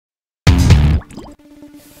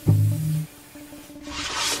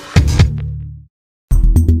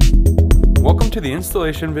Welcome to the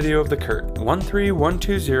installation video of the Curt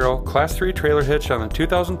 13120 Class 3 trailer hitch on the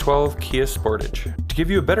 2012 Kia Sportage. To give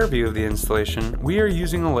you a better view of the installation, we are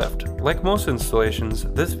using a lift. Like most installations,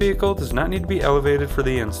 this vehicle does not need to be elevated for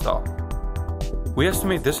the install. We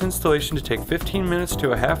estimate this installation to take 15 minutes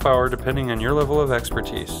to a half hour depending on your level of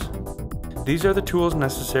expertise. These are the tools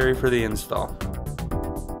necessary for the install.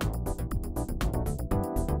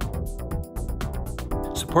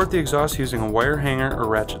 Support the exhaust using a wire hanger or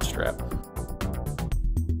ratchet strap.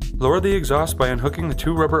 Lower the exhaust by unhooking the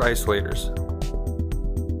two rubber isolators.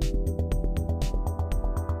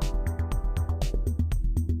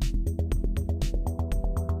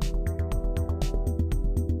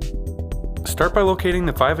 Start by locating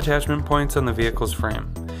the 5 attachment points on the vehicle's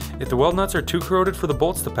frame. If the weld nuts are too corroded for the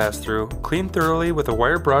bolts to pass through, clean thoroughly with a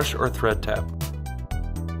wire brush or thread tap.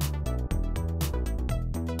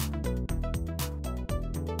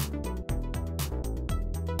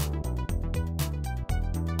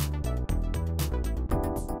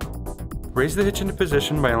 Raise the hitch into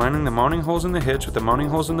position by aligning the mounting holes in the hitch with the mounting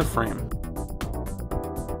holes in the frame.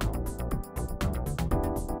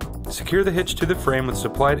 Secure the hitch to the frame with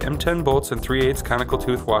supplied M10 bolts and 3/8 conical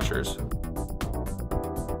tooth washers.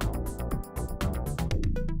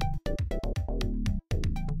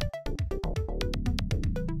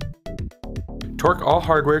 Torque all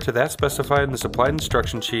hardware to that specified in the supplied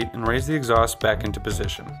instruction sheet and raise the exhaust back into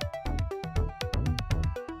position.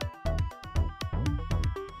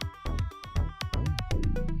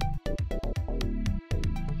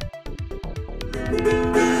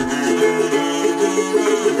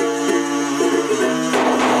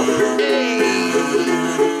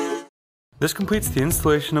 This completes the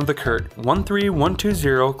installation of the Curt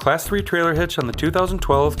 13120 Class 3 trailer hitch on the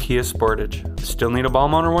 2012 Kia Sportage. Still need a ball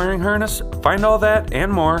mounter wiring harness? Find all that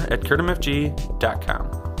and more at curtmfg.com.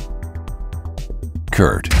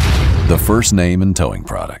 Curt, the first name in towing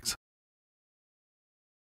products.